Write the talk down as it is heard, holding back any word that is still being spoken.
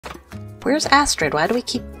Where's Astrid? Why do we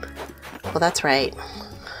keep... Well, that's right.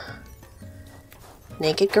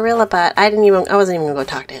 Naked gorilla butt. I wasn't even gonna go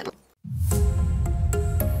talk to him.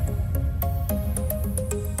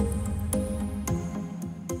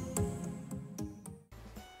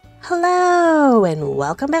 Hello, and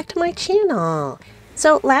welcome back to my channel.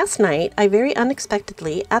 So last night, I very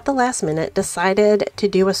unexpectedly, at the last minute, decided to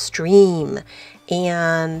do a stream.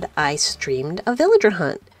 And I streamed a villager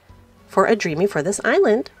hunt for a dreamy for this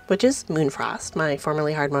island, which is Moonfrost, my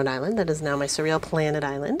formerly hard mode island that is now my surreal planet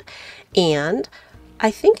island. And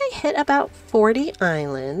I think I hit about 40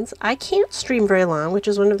 islands. I can't stream very long, which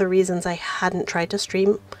is one of the reasons I hadn't tried to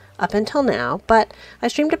stream up until now, but I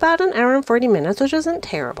streamed about an hour and 40 minutes, which isn't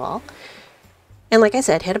terrible. And like I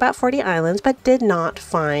said, hit about 40 islands, but did not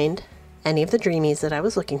find any of the dreamies that I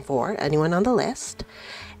was looking for, anyone on the list.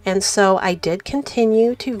 And so I did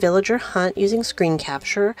continue to villager hunt using screen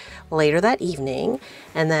capture later that evening.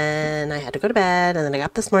 And then I had to go to bed, and then I got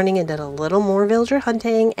up this morning and did a little more villager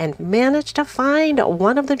hunting and managed to find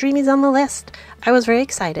one of the dreamies on the list. I was very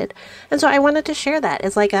excited. And so I wanted to share that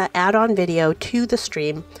as like an add-on video to the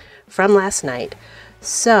stream from last night.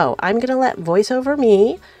 So I'm going to let VoiceOver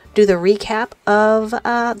Me do the recap of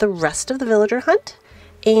the rest of the villager hunt.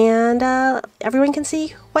 And everyone can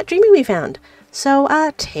see what dreamy we found. So,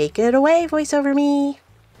 take it away, VoiceOver Me.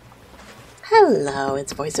 Hello,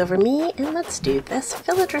 it's VoiceOver Me, and let's do this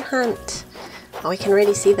villager hunt. Oh, we can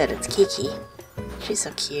already see that it's Kiki. She's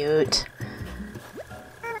so cute.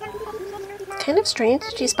 Kind of strange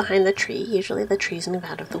that she's behind the tree. Usually the trees move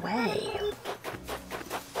out of the way.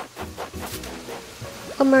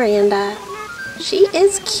 Oh, Miranda. She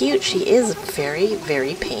is cute. She is very,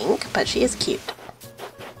 very pink, but she is cute.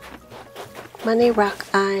 Money Rock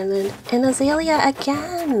Island, and Azalea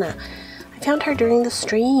again. I found her during the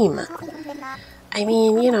stream. I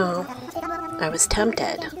mean, you know, I was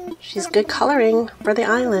tempted. She's good coloring for the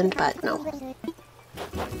island, but no.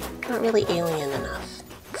 Not really alien enough.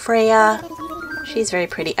 Freya, she's very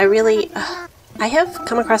pretty. I have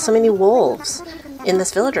come across so many wolves in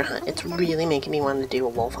this villager hunt. It's really making me want to do a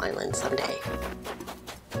wolf island someday.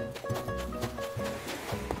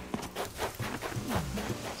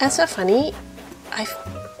 That's so funny.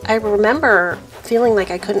 I remember feeling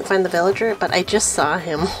like I couldn't find the villager, but I just saw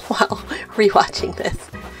him while rewatching this.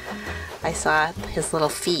 I saw his little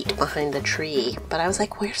feet behind the tree, but I was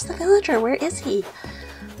like, where's the villager? Where is he?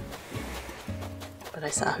 But I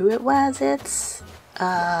saw who it was. It's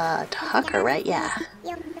Tucker, right? Yeah.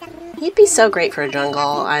 He'd be so great for a jungle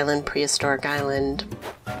island, prehistoric island,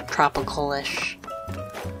 tropical-ish.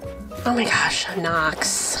 Oh my gosh,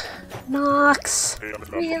 Nox. Nox!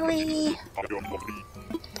 Really?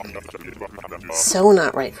 So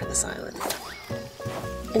not right for this island.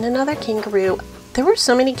 And another kangaroo. There were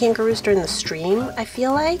so many kangaroos during the stream, I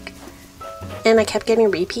feel like. And I kept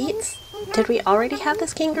getting repeats. Did we already have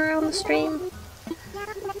this kangaroo on the stream?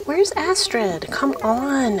 Where's Astrid? Come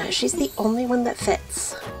on! She's the only one that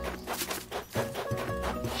fits.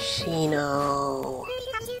 Shino.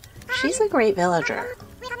 She's a great villager.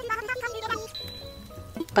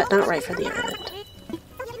 But not right for the island.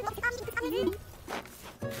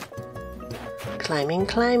 Climbing,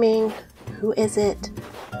 climbing. Who is it?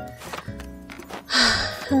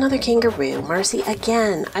 Another kangaroo. Marcy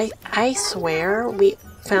again. I swear we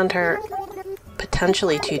found her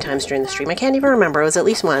potentially 2 times during the stream. I can't even remember. It was at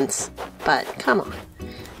least once. But come on.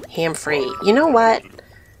 Ham-free. You know what?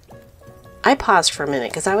 I paused for a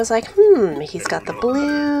minute because I was like, he's got the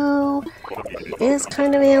blue. He is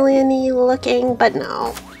kind of alien-y looking, but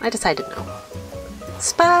no. I decided no.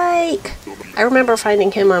 Spike! I remember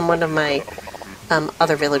finding him on one of my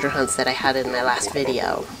other villager hunts that I had in my last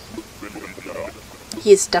video.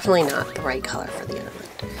 He's definitely not the right color for the island.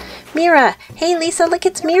 Mira! Hey Lisa, look,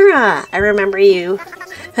 it's Mira! I remember you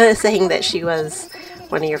saying that she was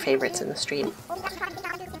one of your favorites in the stream.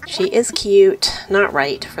 She is cute. Not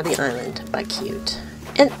right for the island, but cute.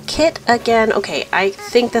 And Kit again. Okay, I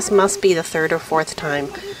think this must be the 3rd or 4th time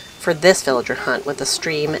for this villager hunt with the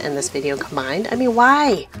stream and this video combined. I mean,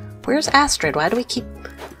 why? Where's Astrid? Why do we keep...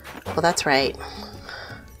 Well, that's right.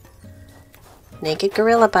 Naked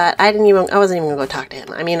gorilla butt. I wasn't even gonna go talk to him.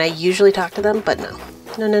 I mean, I usually talk to them, but no.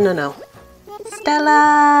 No.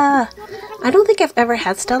 Stella! I don't think I've ever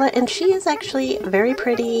had Stella, and she is actually very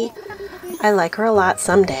pretty. I like her a lot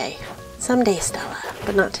someday. Someday, Stella,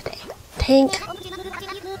 but not today. Tank.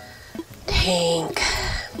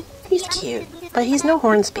 He's cute, but he's no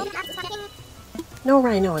Hornsby. No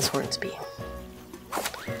rhino is Hornsby.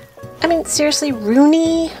 I mean, seriously,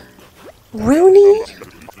 Rooney? Rooney?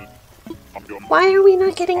 Why are we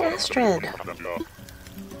not getting Astrid?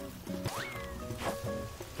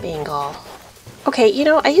 Bengal. Okay, you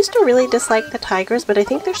know, I used to really dislike the tigers, but I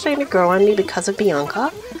think they're starting to grow on me because of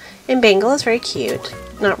Bianca. And Bengal is very cute.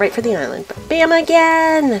 Not right for the island, but bam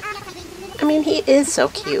again! I mean, he is so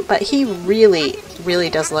cute, but he really, really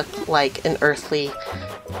does look like an earthly,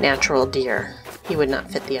 natural deer. He would not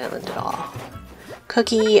fit the island at all.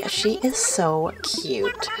 Cookie, she is so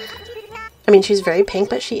cute. I mean, she's very pink,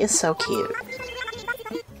 but she is so cute.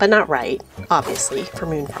 But not right, obviously, for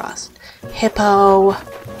Moonfrost. Hippo.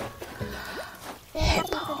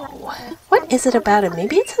 What is it about him?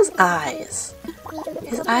 Maybe it's his eyes.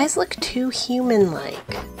 His eyes look too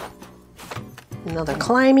human-like. Another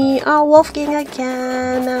climby. Oh, Wolfgang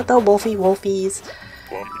again. The Wolfies.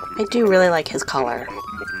 I do really like his color.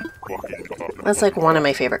 That's like one of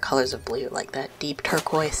my favorite colors of blue, like that deep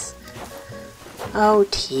turquoise. Oh,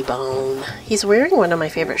 T-Bone. He's wearing one of my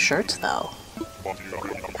favorite shirts, though.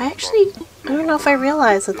 I don't know if I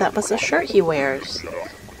realized that that was a shirt he wears.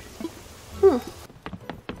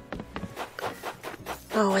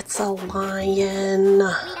 Oh, it's a lion.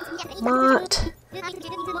 Mott.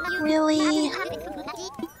 Really?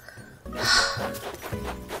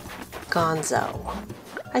 Gonzo.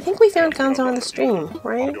 I think we found Gonzo on the stream,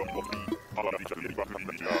 right?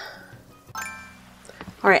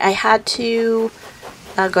 Alright, I had to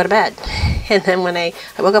go to bed. And then when I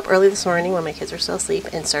woke up early this morning when my kids were still asleep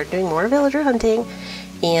and started doing more villager hunting.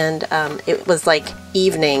 And it was like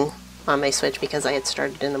evening on my Switch because I had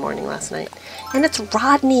started in the morning last night. And it's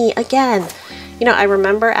Rodney again. You know, I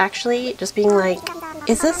remember actually just being like,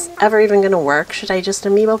 is this ever even going to work? Should I just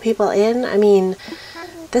amiibo people in? I mean,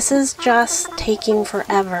 this is just taking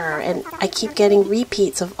forever. And I keep getting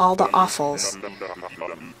repeats of all the awfuls.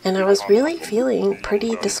 And I was really feeling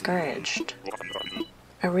pretty discouraged.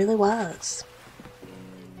 I really was.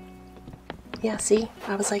 Yeah, see?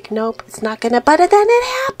 I was like, nope, it's not gonna, but then it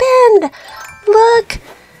happened! Look!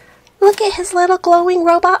 Look at his little glowing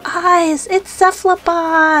robot eyes! It's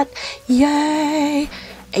Cephalobot! Yay!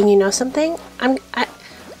 And you know something?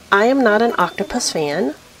 I am not an octopus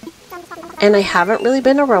fan. And I haven't really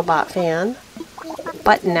been a robot fan.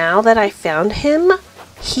 But now that I found him,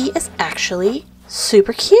 he is actually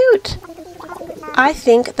super cute. I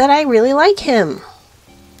think that I really like him.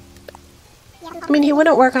 I mean, he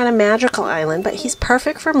wouldn't work on a magical island, but he's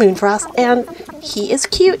perfect for Moonfrost, and he is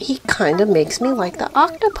cute. He kind of makes me like the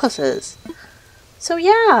octopuses. So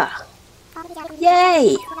yeah.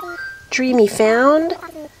 Yay! Dreamy found.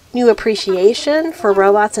 New appreciation for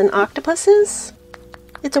robots and octopuses.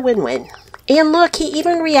 It's a win-win. And look, he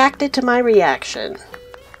even reacted to my reaction.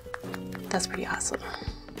 That's pretty awesome.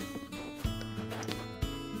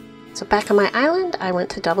 So back on my island, I went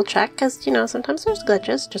to double check because, you know, sometimes there's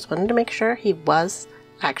glitches. Just wanted to make sure he was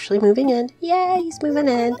actually moving in. Yay, he's moving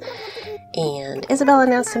in. And Isabel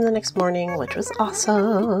announced him the next morning, which was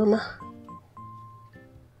awesome.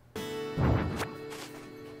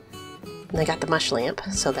 And I got the mush lamp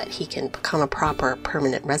so that he can become a proper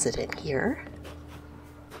permanent resident here.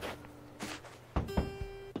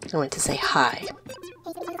 I went to say hi.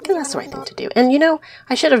 Because that's the right thing to do. And you know,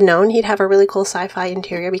 I should have known he'd have a really cool sci-fi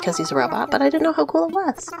interior because he's a robot, but I didn't know how cool it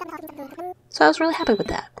was. So I was really happy with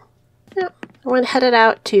that. Yeah, I went headed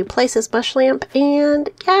out to place his mush lamp, and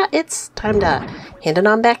yeah, it's time to hand it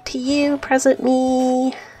on back to you, present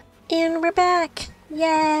me. And we're back.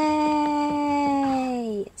 Yay!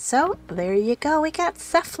 So, there you go. We got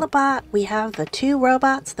Cephalobot. We have the 2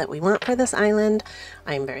 robots that we want for this island.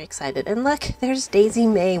 I'm very excited. And look, there's Daisy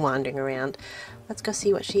May wandering around. Let's go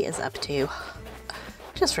see what she is up to.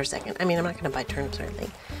 Just for a second. I mean, I'm not going to buy turnips or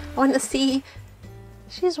anything. I want to see.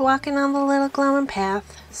 She's walking on the little glowing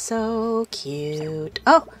path. So cute.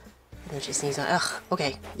 Oh! And then she sneezes on. Ugh.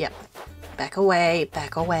 Okay. Yep. Back away.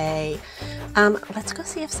 Back away. Let's go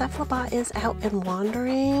see if Cephalobot is out and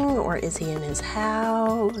wandering. Or is he in his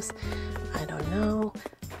house? I don't know.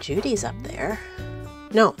 Judy's up there.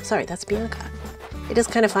 No, sorry. That's Bianca. It is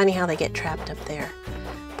kind of funny how they get trapped up there.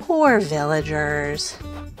 Poor villagers.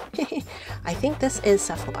 I think this is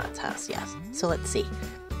Cephalobot's house, yes. So let's see.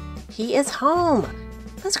 He is home.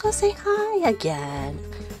 Let's go say hi again.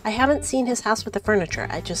 I haven't seen his house with the furniture.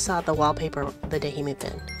 I just saw the wallpaper the day he moved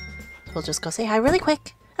in. So we'll just go say hi really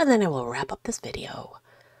quick, and then I will wrap up this video.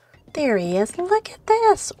 There he is. Look at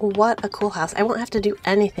this. What a cool house. I won't have to do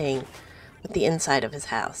anything with the inside of his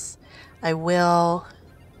house. I will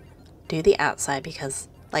do the outside because,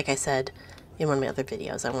 like I said, in one of my other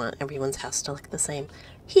videos, I want everyone's house to look the same.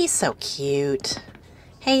 He's so cute.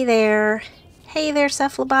 Hey there. Hey there,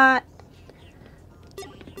 Cephalobot.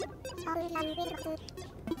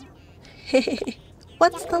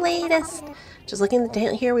 What's the latest? Just looking at the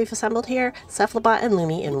tent here we've assembled here, Cephalobot and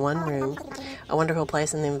Lumi in one room. A wonderful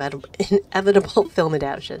place in the inevitable film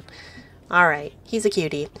adaptation. Alright, he's a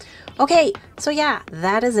cutie. Okay, so yeah,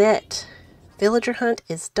 that is it. Villager hunt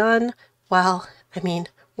is done. Well, I mean,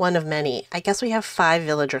 one of many. I guess we have 5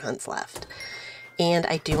 villager hunts left. And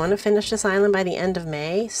I do want to finish this island by the end of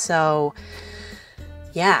May, so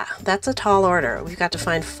yeah, that's a tall order. We've got to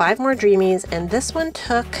find 5 more dreamies, and this one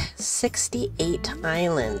took 68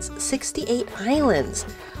 islands. 68 islands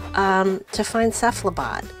to find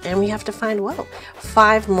Cephalobot. And we have to find, whoa,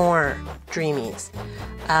 5 more dreamies.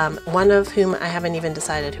 One of whom I haven't even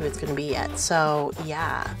decided who it's going to be yet. So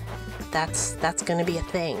yeah, that's going to be a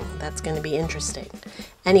thing. That's going to be interesting.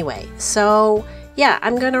 Anyway, so yeah,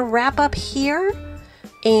 I'm going to wrap up here.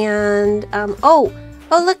 And, oh,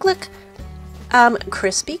 look.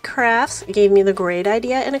 Crispy Crafts gave me the great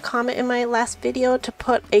idea in a comment in my last video to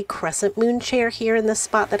put a crescent moon chair here in this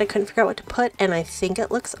spot that I couldn't figure out what to put, and I think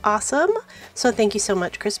it looks awesome. So thank you so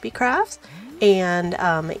much, Crispy Crafts. And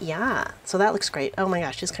yeah, so that looks great. Oh my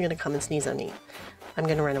gosh, she's gonna come and sneeze on me. I'm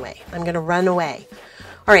gonna run away. I'm gonna run away.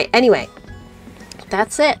 All right, anyway,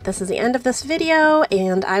 that's it. This is the end of this video,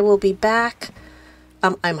 and I will be back.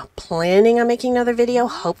 I'm planning on making another video,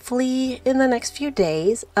 hopefully in the next few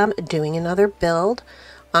days, doing another build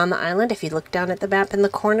on the island. If you look down at the map in the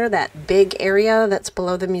corner, that big area that's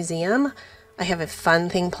below the museum, I have a fun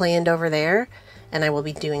thing planned over there, and I will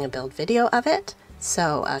be doing a build video of it.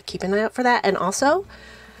 So keep an eye out for that. And also,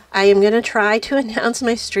 I am going to try to announce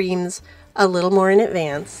my streams a little more in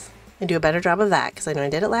advance and do a better job of that, because I know I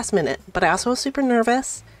did it last minute, but I also was super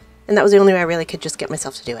nervous, and that was the only way I really could just get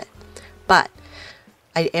myself to do it. But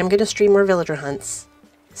I am going to stream more villager hunts,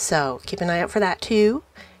 so keep an eye out for that too.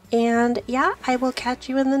 And yeah, I will catch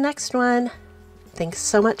you in the next one. Thanks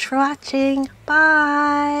so much for watching.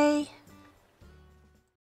 Bye!